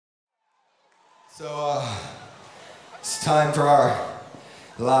So, it's time for our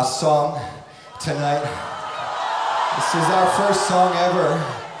last song tonight. This is our first song ever.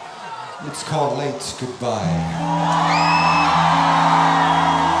 It's called Late Goodbye.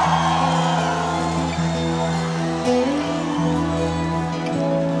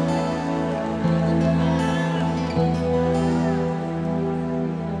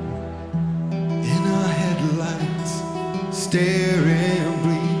 Staring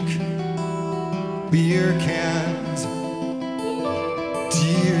bleak, beer cans,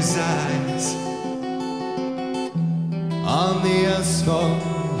 tears eyes on the asphalt,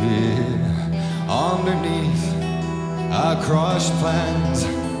 yeah. Underneath our crushed plans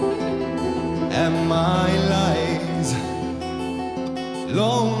and my lies,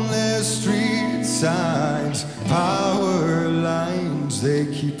 lonely street signs, power lines, they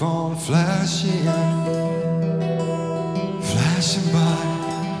keep on flashing by,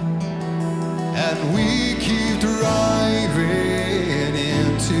 and we keep driving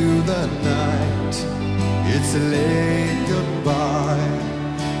into the night. It's a late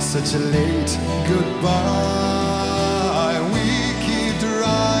goodbye, such a late goodbye. We keep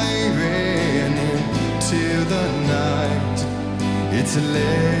driving into the night. It's a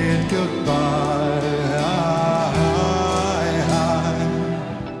late goodbye.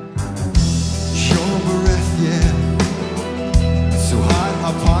 Your breath, yeah,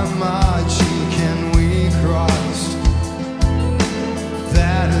 upon my cheek, and we crossed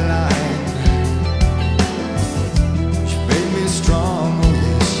that line. She made me strong, oh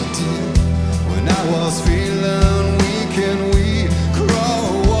yes she did. When I was feeling weak and we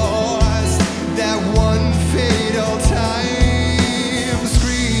crossed that one fatal time.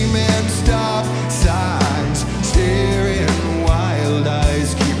 Screaming stop signs, staring wild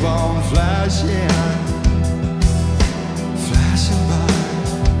eyes keep on flashing by.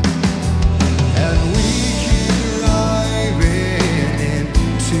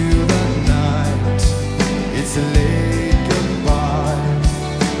 It's a late goodbye,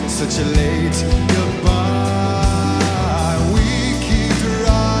 such a late goodbye. We keep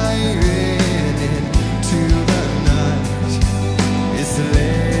driving into the night. It's a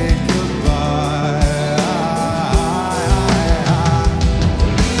late goodbye.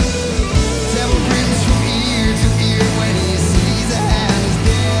 Devil grins from ear to ear when he sees a hand is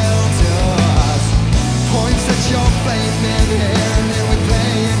dealt us. Points at your flaming hair and then we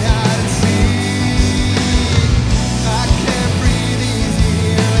play hide and seek.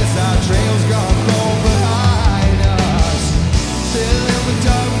 Trails gone cold behind us. Still in the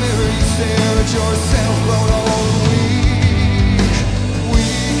dark mirror you stare at yourself.